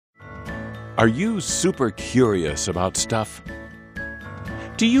Are you super curious about stuff?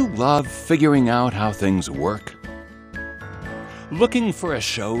 Do you love figuring out how things work? Looking for a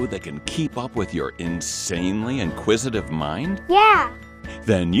show that can keep up with your insanely inquisitive mind? Yeah!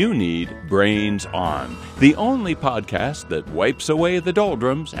 Then you need Brains On, the only podcast that wipes away the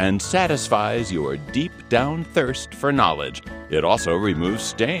doldrums and satisfies your deep-down thirst for knowledge. It also removes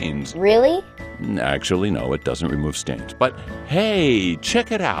stains. Really? Actually, no, it doesn't remove stains. But hey,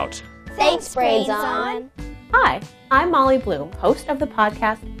 check it out. Thanks, Brains On! Hi, I'm Molly Bloom, host of the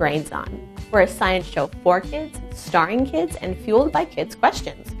podcast Brains On. We're a science show for kids, starring kids, and fueled by kids'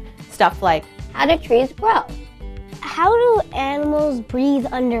 questions. Stuff like, how do trees grow? How do animals breathe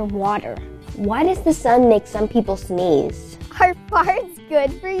underwater? Why does the sun make some people sneeze? Are farts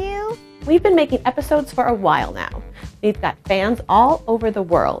good for you? We've been making episodes for a while now. We've got fans all over the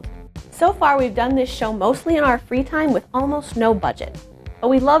world. So far, we've done this show mostly in our free time with almost no budget. But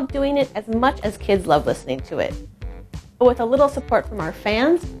we love doing it as much as kids love listening to it. But with a little support from our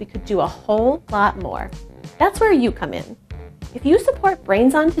fans, we could do a whole lot more. That's where you come in. If you support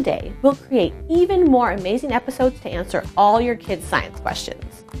Brains On today, we'll create even more amazing episodes to answer all your kids' science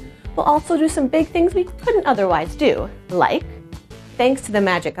questions. We'll also do some big things we couldn't otherwise do, like, thanks to the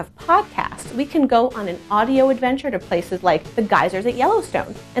magic of podcasts, we can go on an audio adventure to places like the geysers at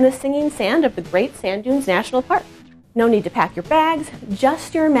Yellowstone and the singing sand of the Great Sand Dunes National Park. No need to pack your bags,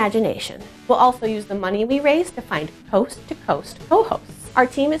 just your imagination. We'll also use the money we raise to find coast-to-coast co-hosts. Our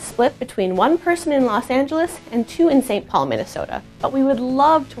team is split between one person in Los Angeles and two in St. Paul, Minnesota. But we would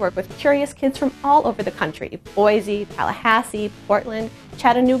love to work with curious kids from all over the country: Boise, Tallahassee, Portland,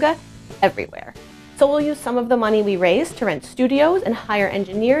 Chattanooga, everywhere. So we'll use some of the money we raise to rent studios and hire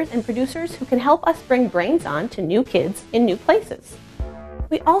engineers and producers who can help us bring Brains On to new kids in new places.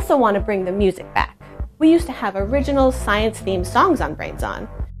 We also want to bring the music back. We used to have original science-themed songs on Brains On,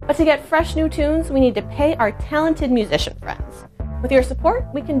 but to get fresh new tunes, we need to pay our talented musician friends. With your support,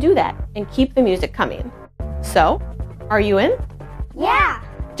 we can do that and keep the music coming. So, are you in? Yeah!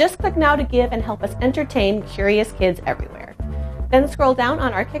 Just click now to give and help us entertain curious kids everywhere. Then scroll down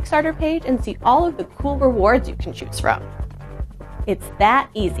on our Kickstarter page and see all of the cool rewards you can choose from. It's that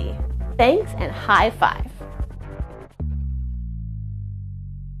easy. Thanks and high five.